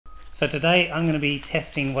So today I'm going to be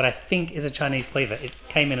testing what I think is a Chinese cleaver. It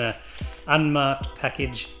came in a unmarked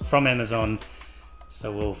package from Amazon,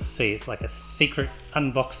 so we'll see. It's like a secret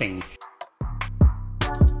unboxing.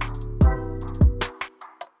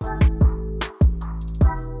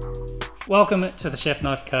 Welcome to the Chef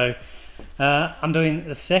Knife Co. I'm doing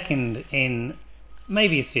the second in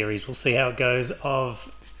maybe a series, we'll see how it goes,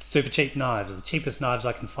 of super cheap knives, the cheapest knives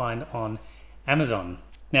I can find on Amazon.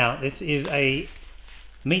 Now this is a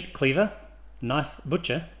meat cleaver, knife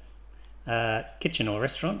butcher, kitchen or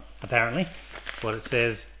restaurant, apparently, what it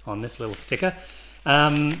says on this little sticker.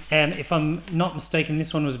 And if I'm not mistaken,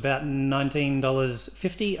 this one was about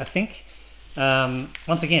 $19.50, I think.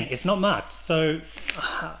 Once again, it's not marked, so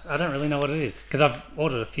I don't really know what it is, because I've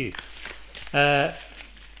ordered a few.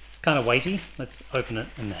 It's kind of weighty. Let's open it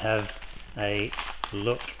and have a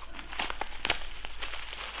look.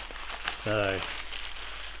 So,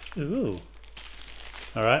 ooh.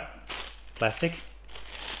 Alright, plastic.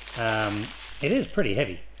 It is pretty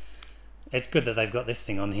heavy. It's good that they've got this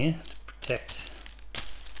thing on here to protect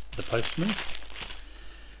the postman.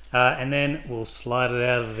 And then we'll slide it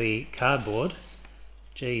out of the cardboard.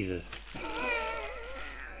 Jesus.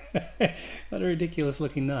 What a ridiculous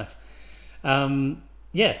looking knife.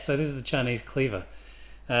 Yeah, so this is the Chinese cleaver.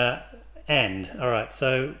 Alright,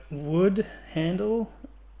 so wood handle?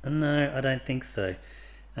 No, I don't think so.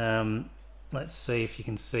 Let's see if you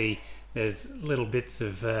can see. There's little bits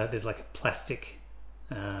of, there's like a plastic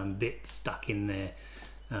bit stuck in there.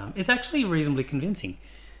 It's actually reasonably convincing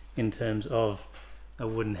in terms of a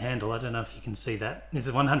wooden handle. I don't know if you can see that. This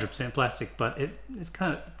is 100% plastic, but it's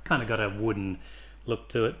kind of got a wooden look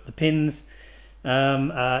to it. The pins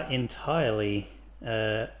are entirely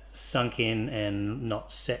sunk in and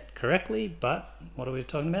not set correctly, but what are we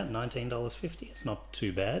talking about? $19.50. It's not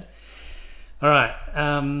too bad. All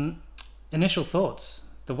right. Initial thoughts.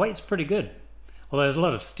 The weight's pretty good. Although there's a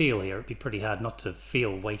lot of steel here, it'd be pretty hard not to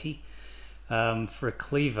feel weighty. For a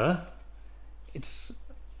cleaver, it's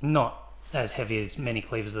not as heavy as many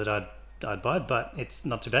cleavers that I'd buy, but it's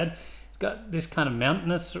not too bad. It's got this kind of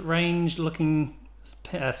mountainous range looking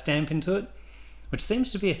stamp into it, which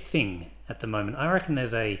seems to be a thing at the moment. I reckon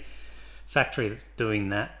there's a factory that's doing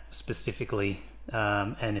that specifically,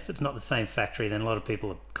 and if it's not the same factory, then a lot of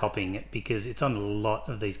people are copying it, because it's on a lot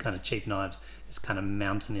of these kind of cheap knives, this kind of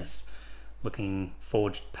mountainous looking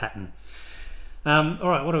forged pattern.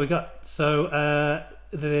 Alright, what do we got? So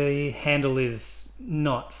the handle is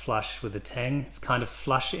not flush with the tang. It's kind of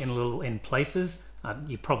flush in places.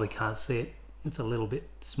 You probably can't see it. It's a little bit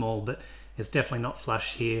small, but it's definitely not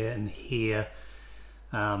flush here and here,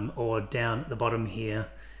 or down at the bottom here.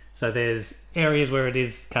 So there's areas where it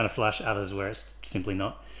is kind of flush, others where it's simply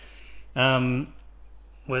not.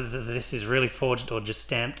 Whether this is really forged or just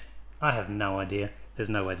stamped, I have no idea. There's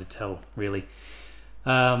no way to tell, really.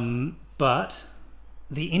 But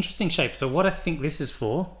the interesting shape, so what I think this is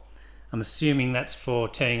for, I'm assuming that's for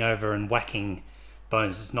turning over and whacking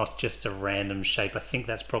bones. It's not just a random shape. I think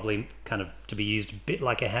that's probably kind of to be used a bit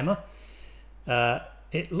like a hammer.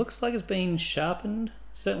 It looks like it's been sharpened.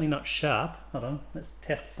 Certainly not sharp. Hold on, let's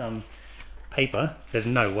test some paper. There's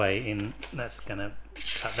no way that's gonna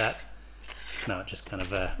cut that. No, it just kind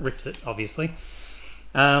of rips it, obviously.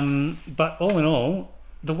 But all in all,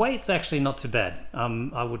 the weight's actually not too bad.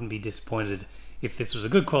 I wouldn't be disappointed if this was a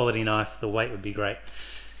good quality knife. The weight would be great.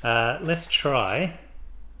 Let's try.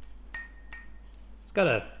 It's got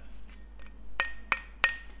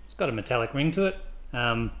a metallic ring to it.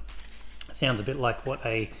 Sounds a bit like what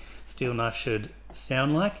a steel knife should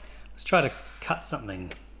sound like. Let's try to cut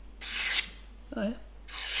something. Oh yeah.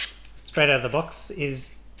 Straight out of the box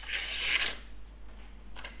is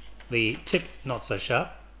the tip, not so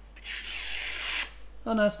sharp.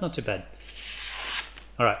 Oh no, it's not too bad.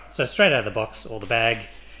 Alright, so straight out of the box, or the bag,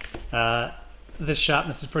 the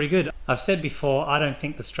sharpness is pretty good. I've said before, I don't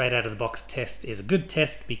think the straight out of the box test is a good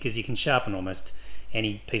test, because you can sharpen almost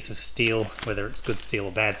any piece of steel, whether it's good steel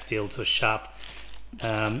or bad steel, to a sharp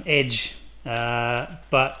edge.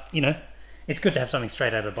 But, you know, it's good to have something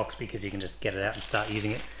straight out of the box, because you can just get it out and start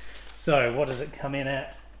using it. So what does it come in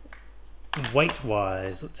at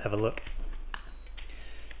weight-wise? Let's have a look.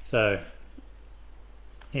 So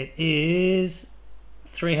it is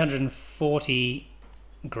 340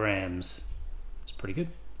 grams. It's pretty good.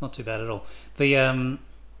 Not too bad at all. The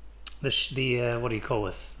what do you call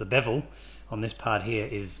this? The bevel on this part here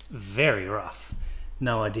is very rough.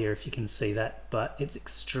 No idea if you can see that, but it's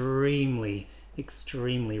extremely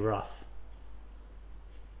rough.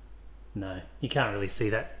 No, you can't really see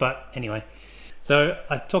that, but anyway. So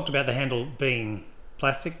I talked about the handle being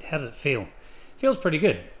plastic. How does it feel? It feels pretty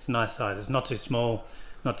good. It's a nice size. It's not too small.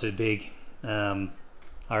 not too big. I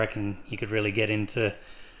reckon you could really get into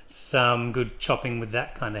some good chopping with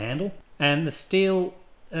that kind of handle. And the steel,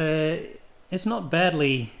 it's not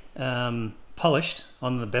badly polished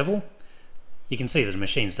on the bevel. You can see that the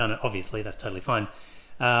machine's done it, obviously, that's totally fine.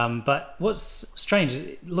 But what's strange is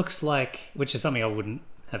it looks like, which is something I wouldn't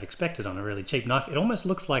have expected on a really cheap knife, it almost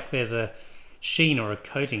looks like there's a sheen or a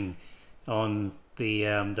coating on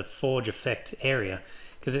the forge effect area,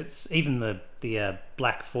 because it's even the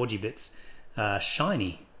black forgy bits are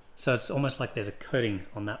shiny, so it's almost like there's a coating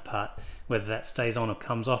on that part. Whether that stays on or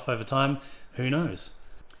comes off over time, who knows.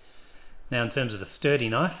 Now in terms of a sturdy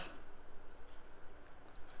knife,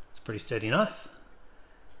 it's a pretty sturdy knife.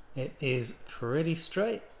 It is pretty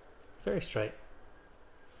straight, very straight.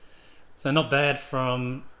 So not bad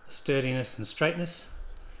from sturdiness and straightness.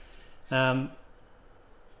 Can't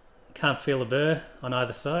feel a burr on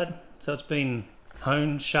either side, so it's been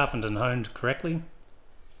honed, sharpened and honed correctly.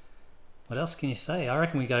 What else can you say? I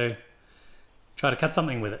reckon we go try to cut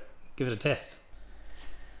something with it, give it a test.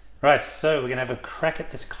 Right, so we're gonna have a crack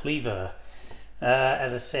at this cleaver.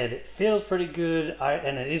 As I said, it feels pretty good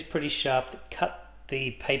and it is pretty sharp. It cut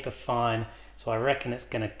the paper fine, so I reckon it's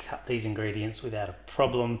gonna cut these ingredients without a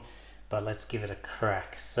problem, but let's give it a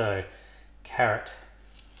crack. So, carrot.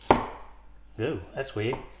 Ooh, that's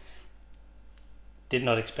weird. Did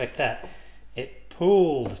not expect that. It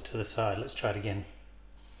pulled to the side. Let's try it again.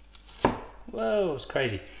 Whoa, it's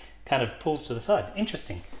crazy. Kind of pulls to the side.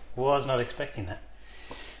 Interesting. Was not expecting that.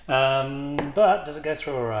 But does it go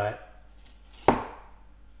through all right?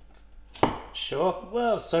 Sure.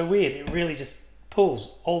 Whoa, so weird. It really just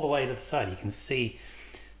pulls all the way to the side. You can see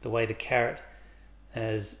the way the carrot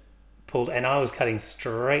has pulled, and I was cutting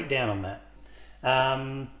straight down on that.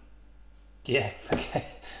 Yeah, okay.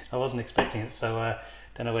 I wasn't expecting it, so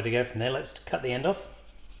don't know where to go from there. Let's cut the end off.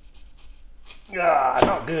 Ah,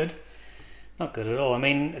 not good. Not good at all. I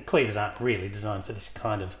mean, cleavers aren't really designed for this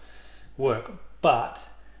kind of work, but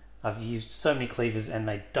I've used so many cleavers and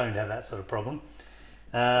they don't have that sort of problem.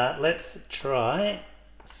 Let's try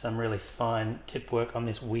some really fine tip work on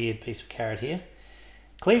this weird piece of carrot here.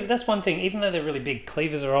 Cleaver, that's one thing, even though they're really big,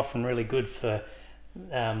 cleavers are often really good for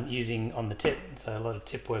using on the tip, so a lot of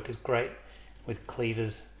tip work is great with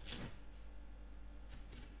cleavers.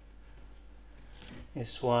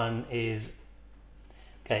 This one is,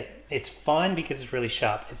 okay, it's fine because it's really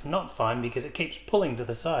sharp. It's not fine because it keeps pulling to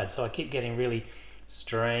the side, so I keep getting really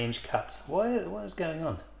strange cuts. What is going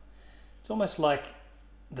on? It's almost like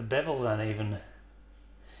the bevel's uneven.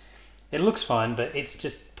 It looks fine, but it's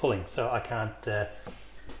just pulling, so I can't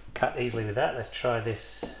cut easily with that. Let's try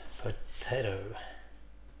this potato.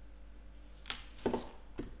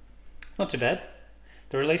 Not too bad.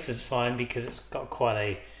 The release is fine because it's got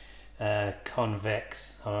quite a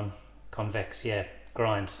convex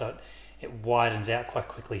grind, so it widens out quite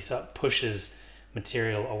quickly, so it pushes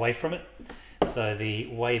material away from it. So the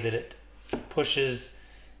way that it pushes,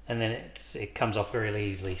 and then it comes off very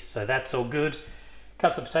easily. So that's all good.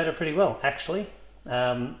 Cuts the potato pretty well, actually.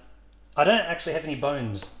 I don't actually have any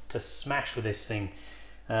bones to smash with this thing,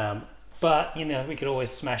 but you know, we could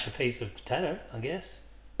always smash a piece of potato, I guess.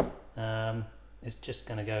 It's just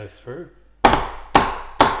going to go through.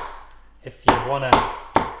 If you want to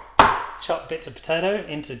chop bits of potato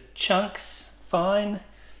into chunks, fine.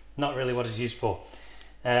 Not really what it's used for.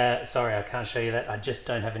 Sorry, I can't show you that. I just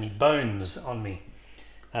don't have any bones on me.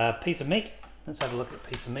 Piece of meat. Let's have a look at a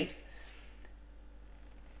piece of meat.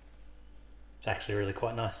 It's actually really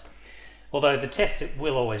quite nice. Although the test it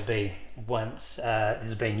will always be once this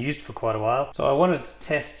has been used for quite a while. So I wanted to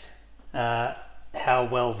test how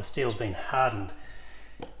well the steel's been hardened.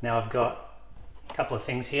 Now I've got a couple of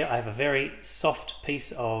things here. I have a very soft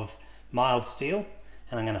piece of mild steel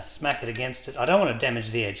and I'm going to smack it against it. I don't want to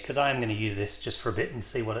damage the edge because I am going to use this just for a bit and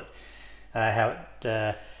see what how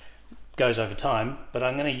it goes over time. But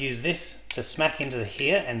I'm going to use this to smack into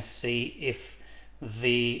here and see if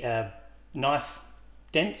the knife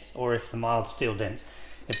dents or if the mild steel dents.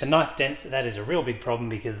 If the knife dents, that is a real big problem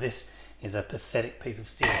because this is a pathetic piece of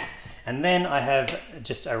steel. And then I have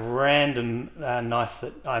just a random knife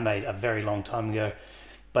that I made a very long time ago,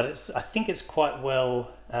 but I think it's quite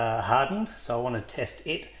well hardened, so I want to test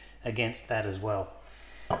it against that as well.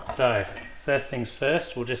 So first things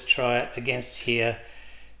first, we'll just try it against here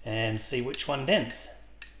and see which one dents.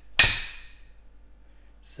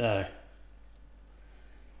 So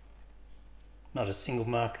not a single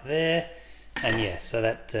mark there, and yeah, so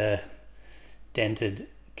that dented,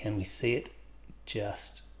 can we see it?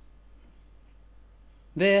 Just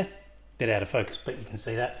there, bit out of focus, but you can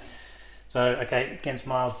see that. So okay, against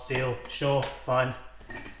mild steel, sure, fine.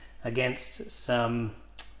 Against some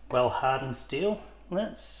well hardened steel.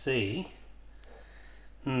 Let's see.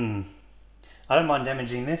 I don't mind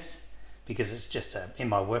damaging this because it's just a in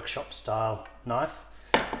my workshop style knife.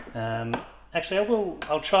 Actually,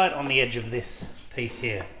 I'll try it on the edge of this piece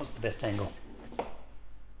here. What's the best angle?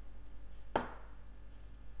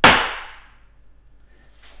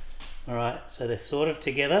 Alright, so they're sort of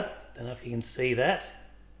together. Don't know if you can see that.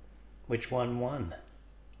 Which one won?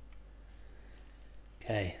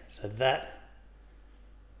 Okay, so that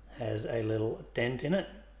has a little dent in it.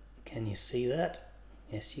 Can you see that?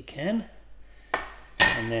 Yes, you can.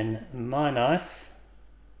 And then my knife,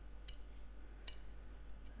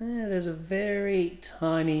 there's a very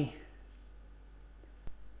tiny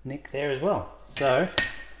nick there as well. So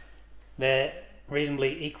they're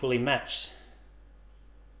reasonably equally matched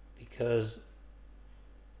because,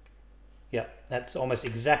 yeah, that's almost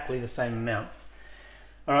exactly the same amount.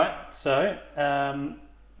 All right, so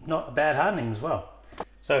not a bad hardening as well.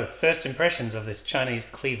 So first impressions of this Chinese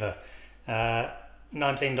Cleaver,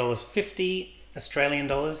 $19.50 Australian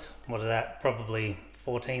dollars. What is that? Probably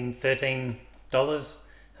 $14, $13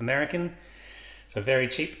 American. So very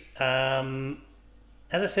cheap. As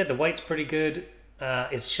I said, the weight's pretty good.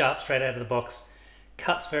 It's sharp straight out of the box.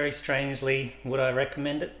 Cuts very strangely. Would I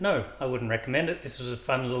recommend it? No, I wouldn't recommend it. This was a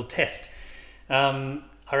fun little test. I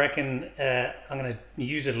reckon I'm going to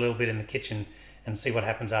use it a little bit in the kitchen and see what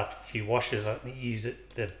happens after a few washes. I use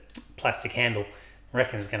it, the plastic handle, I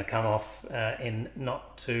reckon it's going to come off in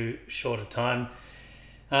not too short a time.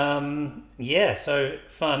 Yeah, so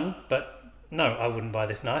fun, but no, I wouldn't buy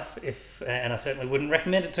this knife, and I certainly wouldn't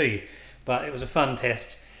recommend it to you. But it was a fun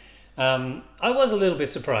test. I was a little bit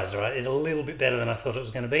surprised, right? It's a little bit better than I thought it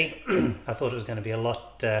was going to be. I thought it was going to be a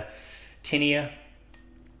lot tinier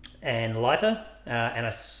and lighter, and I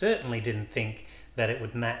certainly didn't think that it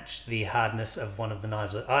would match the hardness of one of the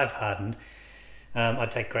knives that I've hardened. I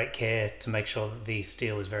take great care to make sure that the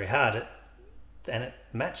steel is very hard, and it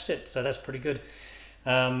matched it, so that's pretty good.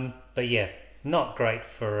 But yeah, not great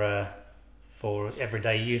for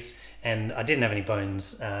everyday use, and I didn't have any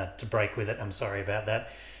bones to break with it. I'm sorry about that.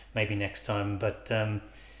 Maybe next time. But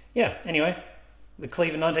yeah, anyway, the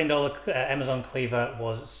Cleaver, $19 Amazon Cleaver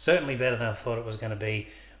was certainly better than I thought it was going to be.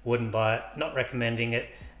 Wouldn't buy it, not recommending it.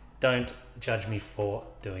 Don't judge me for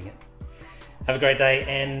doing it. Have a great day,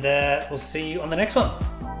 and we'll see you on the next one.